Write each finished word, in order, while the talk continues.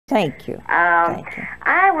Thank you. Thank you.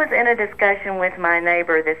 I was in a discussion with my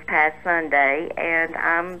neighbor this past Sunday, and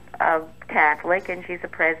I'm a Catholic, and she's a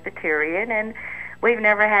Presbyterian, and we've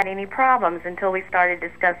never had any problems until we started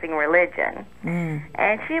discussing religion.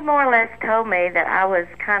 And she more or less told me that I was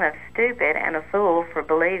kind of stupid and a fool for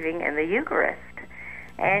believing in the Eucharist.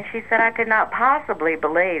 And she said I could not possibly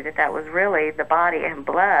believe that that was really the body and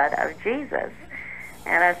blood of Jesus.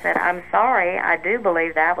 And I said, I'm sorry, I do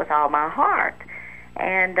believe that with all my heart.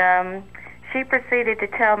 And she proceeded to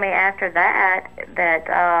tell me after that that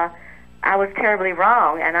I was terribly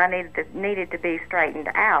wrong and I needed to be straightened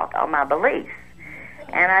out on my beliefs.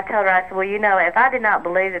 And I told her, I said, well, you know, if I did not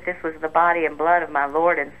believe that this was the body and blood of my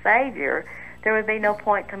Lord and Savior, there would be no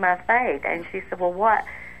point to my faith. And she said, well, what?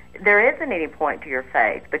 There isn't any point to your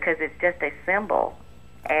faith because it's just a symbol.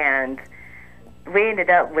 And we ended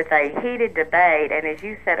up with a heated debate, and as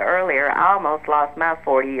you said earlier, I almost lost my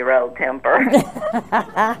 40-year-old temper.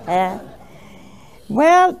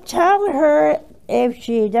 Well, tell her, if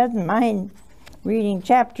she doesn't mind, reading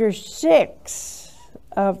chapter 6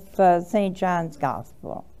 of St. John's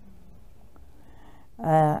Gospel.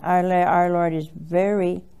 Our Lord is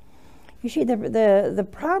very... You see, the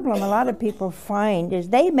problem a lot of people find is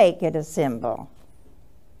they make it a symbol.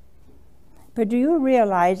 But do you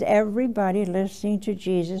realize everybody listening to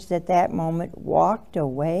Jesus at that moment walked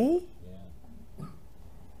away? Yeah.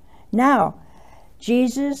 Now,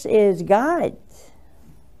 Jesus is God,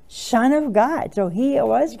 Son of God. So he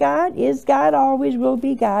was God, is God, always will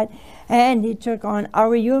be God. And he took on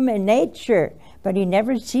our human nature, but he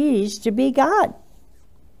never ceased to be God.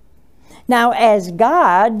 Now, as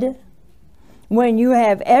God, when you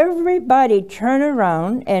have everybody turn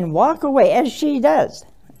around and walk away, as she does,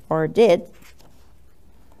 or did,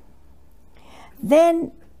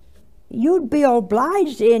 then you'd be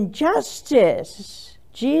obliged in justice.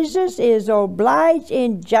 Jesus is obliged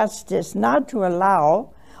in justice not to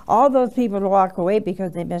allow all those people to walk away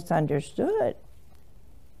because they misunderstood.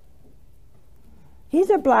 He's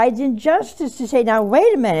obliged in justice to say, now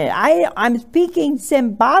wait a minute, I'm speaking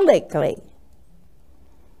symbolically.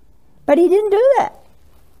 But he didn't do that.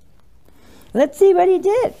 Let's see what he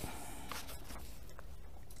did.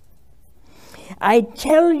 I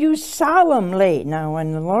tell you solemnly. Now,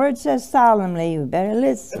 when the Lord says solemnly, you better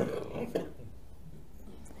listen.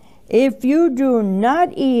 If you do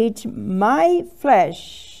not eat my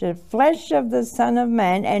flesh, the flesh of the Son of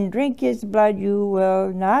Man, and drink his blood, you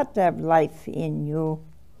will not have life in you.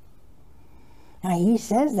 Now, he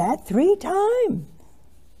says that 3 times.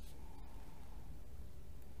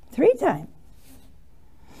 3 times.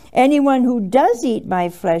 Anyone who does eat my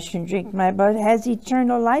flesh and drink my blood has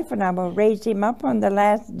eternal life, and I will raise him up on the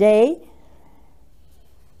last day.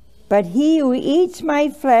 But he who eats my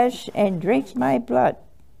flesh and drinks my blood,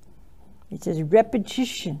 it says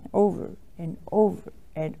repetition over and over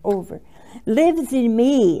and over, lives in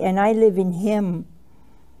me and I live in him.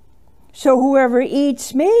 So whoever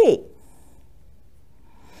eats me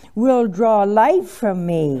will draw life from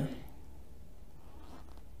me.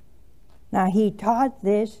 Now, he taught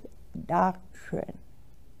this doctrine.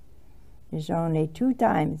 There's only 2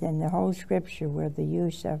 times in the whole scripture where the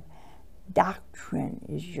use of doctrine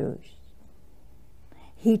is used.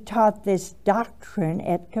 He taught this doctrine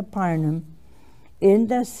at Capernaum in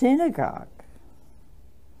the synagogue.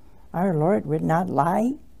 Our Lord would not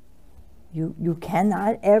lie. You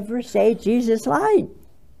cannot ever say Jesus lied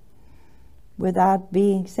without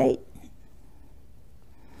being Satan.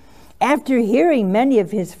 After hearing, many of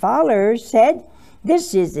his followers said,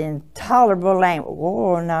 this is intolerable language.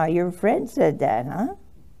 Oh, now your friend said that, huh?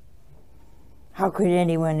 How could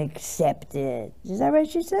anyone accept it? Is that what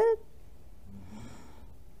she said?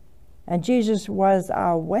 And Jesus was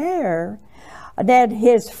aware that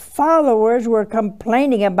his followers were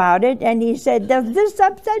complaining about it, and he said, does this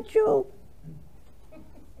upset you?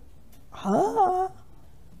 Huh?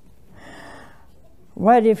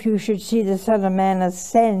 What if you should see the Son of Man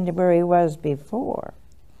ascend where he was before?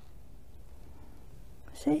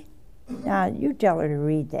 See? Now, you tell her to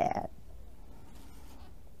read that.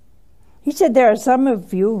 He said, there are some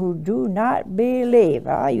of you who do not believe.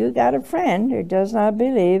 Ah, you got a friend who does not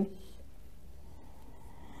believe.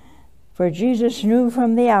 For Jesus knew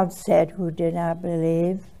from the outset who did not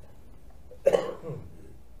believe.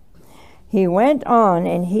 He went on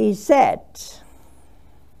and he said,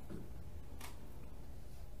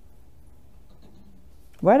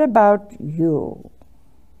 what about you?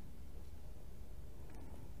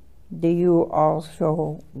 Do you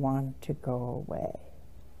also want to go away?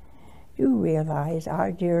 You realize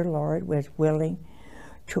our dear Lord was willing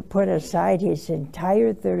to put aside his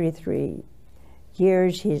entire 33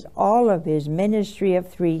 years, all of his ministry of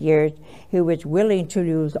 3 years, he was willing to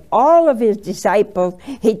lose all of his disciples.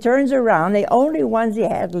 He turns around, the only ones he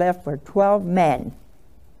had left were 12 men.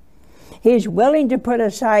 He's willing to put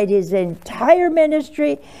aside his entire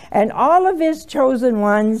ministry and all of his chosen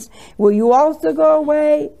ones. Will you also go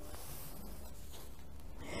away?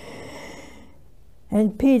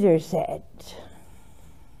 And Peter said,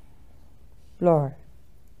 Lord,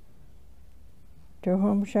 to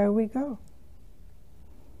whom shall we go?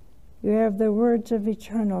 You have the words of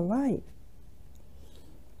eternal life,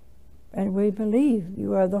 and we believe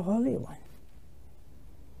you are the Holy One.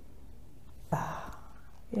 Ah,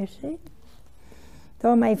 you see?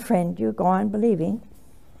 So, my friend, you go on believing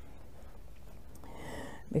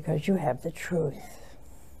because you have the truth.